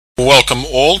Welcome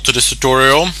all to this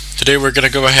tutorial. Today we're going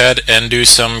to go ahead and do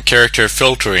some character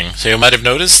filtering. So you might have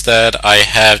noticed that I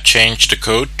have changed the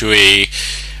code to a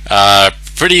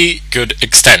pretty good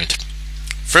extent.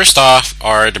 First off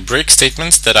are the break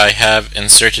statements that I have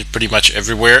inserted pretty much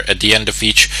everywhere at the end of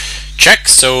each check,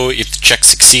 so if the check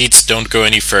succeeds, don't go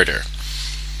any further.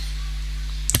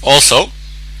 Also,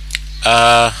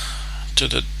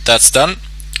 that's done.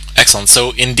 Excellent.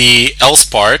 So in the else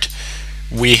part,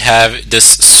 we have this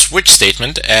switch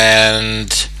statement,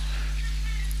 and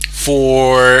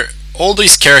for all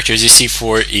these characters you see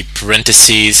for a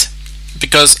parentheses,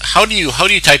 because how do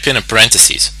you type in a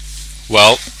parentheses?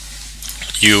 Well,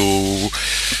 you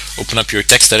open up your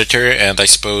text editor, and I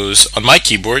suppose on my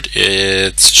keyboard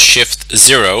it's Shift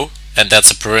 0, and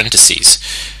that's a parentheses.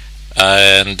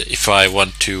 And if I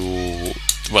want to,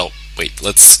 well, wait,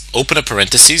 let's open a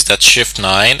parentheses, that's Shift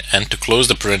 9, and to close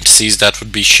the parentheses that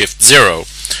would be Shift 0.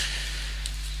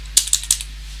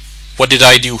 What did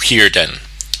I do here then?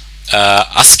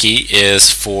 ASCII is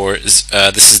for, this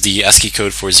is the ASCII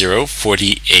code for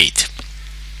 048.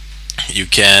 You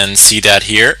can see that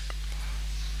here.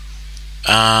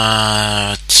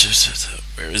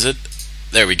 Where is it?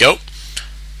 There we go.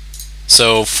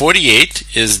 So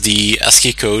 48 is the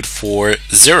ASCII code for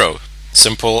 0.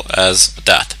 Simple as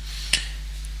that.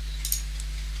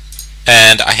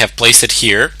 And I have placed it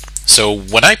here. So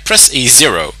when I press a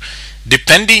 0,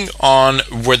 depending on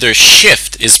whether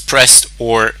Shift is pressed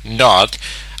or not,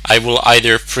 I will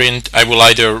either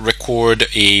record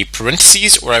a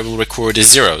parentheses or I will record a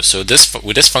 0. So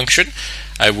with this function,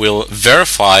 I will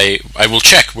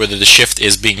check whether the Shift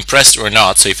is being pressed or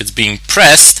not. So if it's being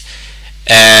pressed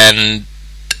and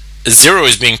 0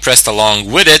 is being pressed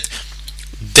along with it,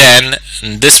 then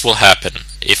this will happen.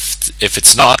 If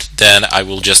it's not, then I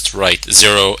will just write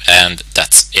 0 and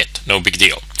that's it. No big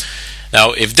deal.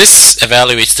 Now, if this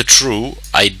evaluates to true,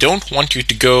 I don't want you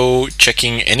to go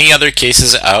checking any other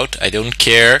cases out. I don't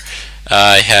care.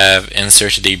 I have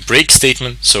inserted a break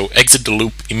statement, so exit the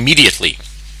loop immediately.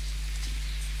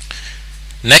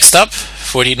 Next up,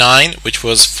 49, which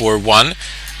was for 1.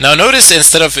 Now notice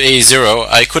instead of a 0,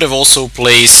 I could have also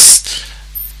placed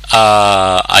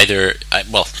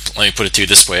well, let me put it to you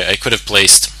this way. I could have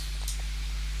placed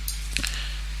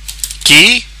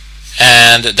key,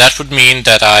 and that would mean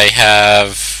that I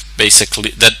have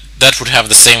basically that would have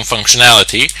the same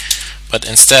functionality, but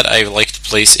instead I like to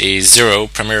place a 0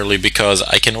 primarily because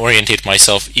I can orientate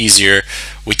myself easier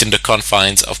within the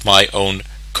confines of my own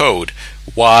code.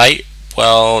 Why?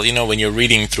 Well, you know, when you're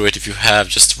reading through it, if you have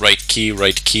just right key,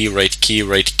 right key, right key,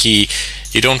 right key,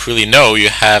 you don't really know. You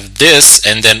have this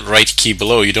and then right key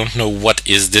below. You don't know what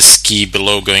is this key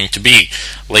below going to be.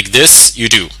 Like this, you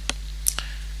do.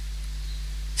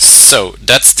 So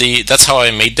that's how I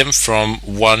made them from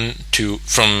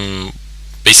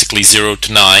basically 0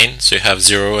 to 9. So you have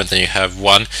 0 and then you have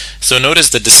 1. So notice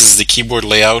that this is the keyboard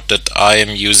layout that I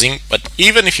am using. But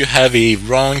even if you have a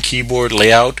wrong keyboard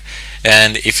layout,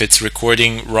 and if it's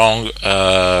recording wrong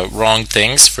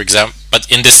things, for example, but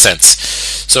in this sense.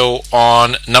 So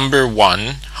on number 1,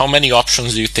 how many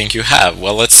options do you think you have?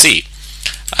 Well, let's see.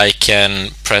 I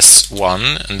can press 1,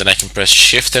 and then I can press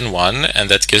Shift and 1, and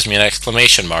that gives me an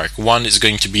exclamation mark. 1 is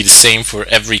going to be the same for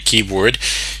every keyboard.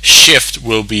 Shift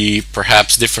will be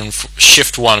perhaps different.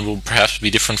 Shift 1 will perhaps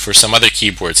be different for some other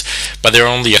keyboards, but there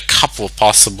are only a couple of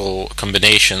possible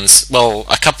combinations. Well,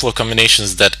 a couple of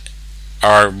combinations that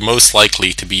are most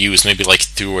likely to be used, maybe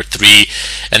like 2 or 3,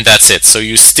 and that's it. So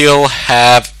you still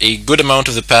have a good amount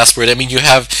of the password. I mean, you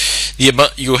have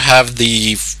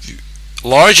the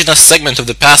large enough segment of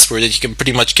the password that you can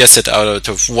pretty much guess it out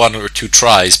of 1 or 2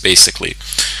 tries, basically.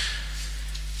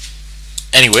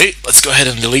 Anyway, let's go ahead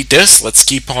and delete this. Let's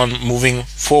keep on moving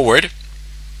forward.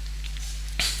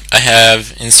 I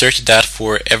have inserted that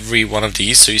for every one of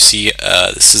these. So you see,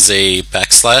 this is a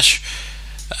backslash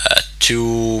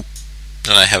 2.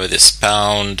 And I have this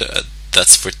pound,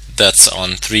 that's on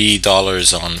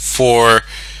 $3 on 4.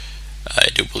 I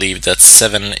do believe that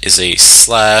 7 is a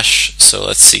slash. So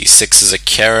let's see, 6 is a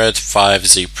caret, 5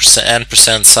 is a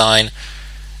 %, sign.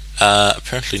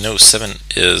 Apparently no, 7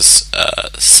 is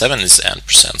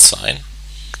ampersand sign.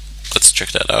 Let's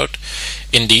check that out.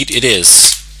 Indeed, it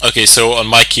is. Okay, so on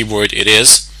my keyboard it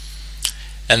is.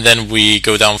 And then we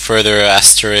go down further,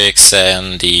 asterisk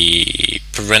and the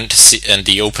parenthesis and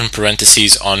the open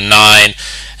parentheses on 9,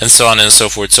 and so on and so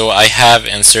forth. So I have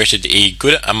inserted a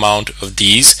good amount of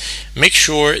these. Make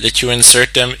sure that you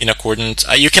insert them in accordance.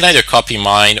 You can either copy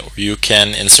mine or you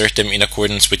can insert them in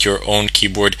accordance with your own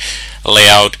keyboard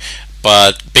layout.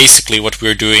 But basically what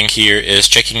we're doing here is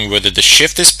checking whether the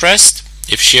shift is pressed.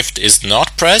 If shift is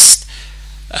not pressed,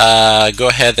 go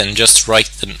ahead and just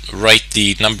write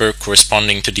the number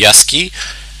corresponding to the ASCII,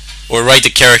 or write the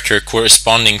character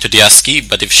corresponding to the ASCII.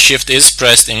 But if Shift is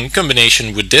pressed in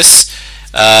combination with this,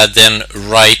 then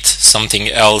write something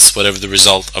else, whatever the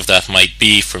result of that might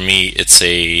be. For me, it's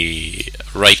a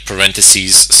right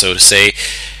parentheses, so to say,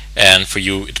 and for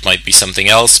you it might be something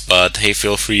else, but hey,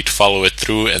 feel free to follow it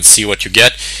through and see what you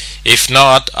get. If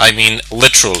not, I mean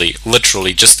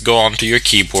literally just go onto your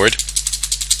keyboard,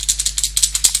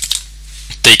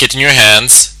 take it in your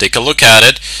hands, take a look at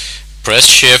it, press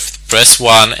Shift, press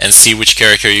 1, and see which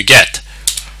character you get,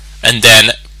 and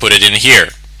then put it in here.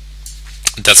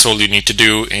 That's all you need to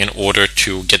do in order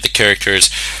to get the characters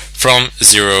from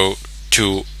 0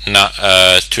 to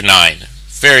 9.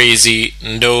 Very easy,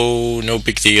 no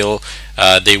big deal.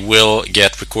 They will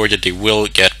get recorded, they will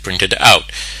get printed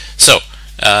out. So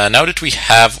now that we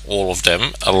have all of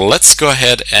them, let's go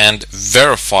ahead and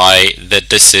verify that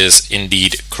this is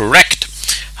indeed correct.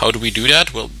 How do we do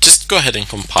that? Well, just go ahead and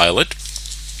compile it.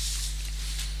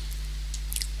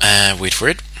 Wait for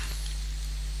it.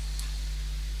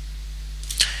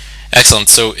 Excellent,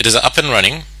 so it is up and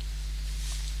running.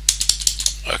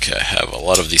 Okay, I have a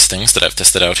lot of these things that I've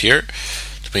tested out here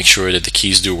to make sure that the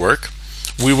keys do work.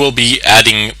 We will be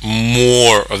adding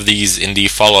more of these in the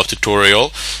follow-up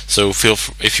tutorial, so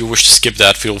if you wish to skip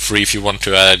that, feel free. If you want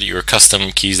to add your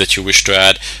custom keys that you wish to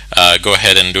add, go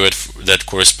ahead and do it that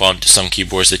correspond to some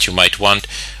keyboards that you might want.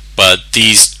 But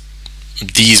these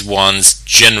ones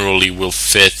generally will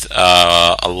fit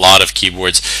a lot of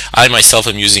keyboards. I myself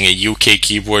am using a UK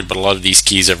keyboard, but a lot of these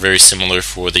keys are very similar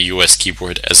for the US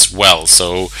keyboard as well.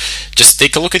 So just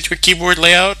take a look at your keyboard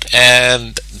layout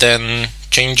and then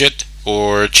change it,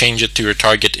 or change it to your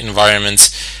target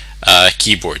environment's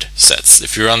keyboard sets.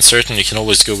 If you're uncertain, you can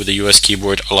always go with the US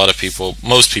keyboard.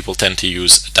 Most people tend to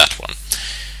use that one.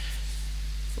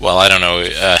 Well, I don't know,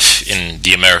 in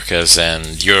the Americas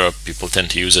and Europe people tend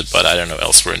to use it, but I don't know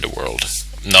elsewhere in the world.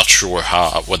 Not sure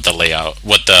what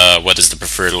is the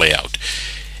preferred layout.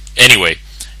 Anyway,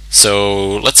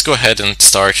 so let's go ahead and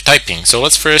start typing. So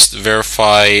let's first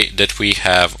verify that we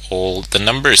have all the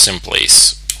numbers in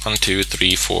place. 1, 2,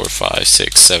 3, 4, 5,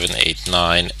 6, 7, 8,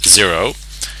 9, 0.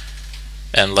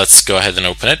 And let's go ahead and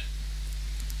open it.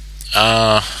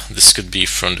 This could be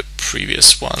from the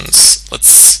previous ones.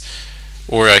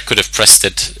 Or I could have pressed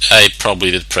it. I probably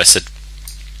did press it.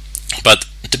 But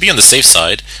to be on the safe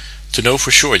side, to know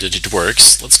for sure that it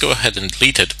works, let's go ahead and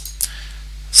delete it.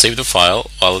 Save the file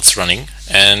while it's running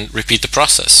and repeat the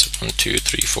process. 1, 2,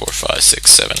 3, 4, 5,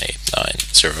 6, 7, 8, 9,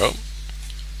 0.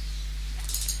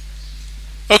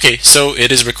 Okay, so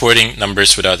it is recording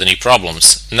numbers without any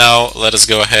problems. Now let us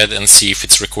go ahead and see if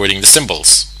it's recording the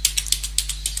symbols.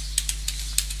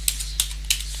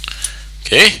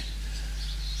 Okay.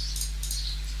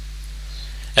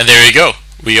 And there you go.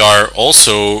 We are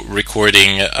also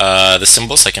recording the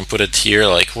symbols. I can put it here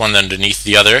like one underneath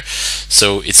the other,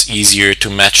 so it's easier to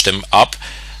match them up.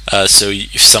 So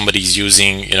if somebody's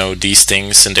using, these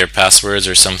things in their passwords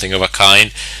or something of a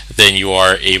kind, then you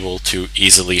are able to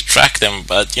easily track them.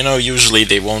 But usually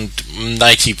they won't.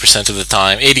 90% of the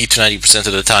time, 80 to 90%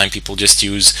 of the time, people just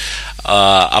use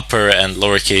upper and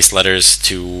lowercase letters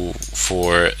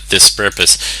for this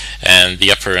purpose. And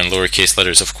the upper and lowercase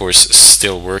letters, of course,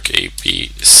 still work. A,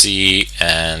 B, C,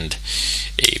 and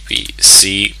A, B,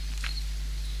 C.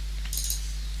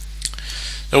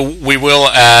 We will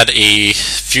add a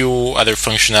few other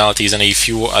functionalities and a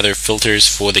few other filters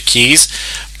for the keys,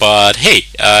 but hey,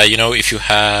 if you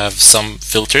have some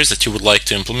filters that you would like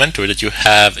to implement or that you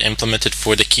have implemented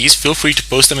for the keys, feel free to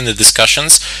post them in the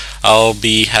discussions. I'll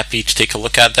be happy to take a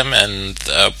look at them, and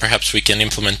perhaps we can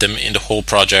implement them in the whole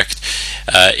project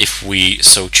if we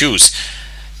so choose.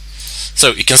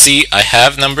 So you can see I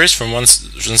have numbers from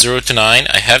 0 to 9,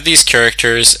 I have these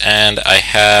characters, and I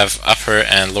have upper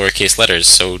and lowercase letters.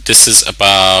 So this is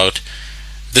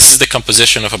the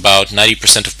composition of about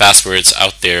 90% of passwords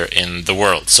out there in the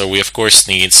world. So we of course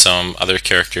need some other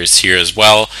characters here as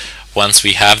well. Once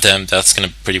we have them, that's going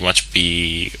to pretty much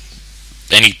be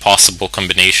any possible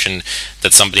combination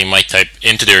that somebody might type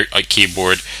into their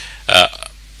keyboard.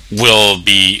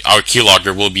 Our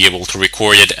keylogger will be able to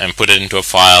record it and put it into a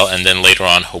file, and then later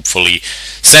on hopefully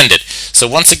send it. So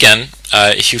once again,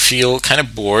 if you feel kind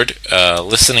of bored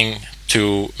listening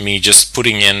to me just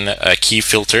putting in key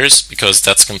filters, because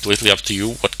that's completely up to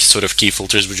you, what sort of key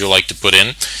filters would you like to put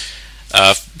in,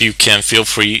 you can feel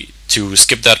free to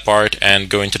skip that part and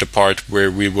go into the part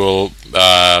where we will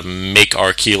make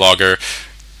our keylogger.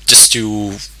 Just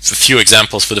do a few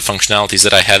examples for the functionalities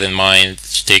that I had in mind,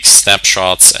 to take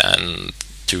snapshots and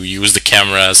to use the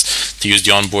cameras, to use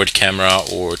the onboard camera,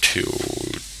 or to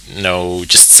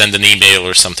just send an email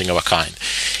or something of a kind.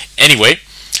 Anyway,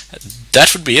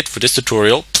 that would be it for this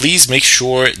tutorial. Please make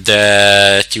sure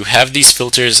that you have these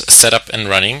filters set up and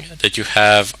running, that you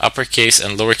have uppercase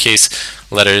and lowercase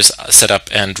letters set up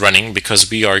and running, because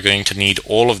we are going to need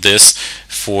all of this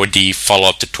for the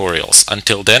follow-up tutorials.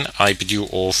 Until then, I bid you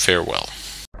all farewell.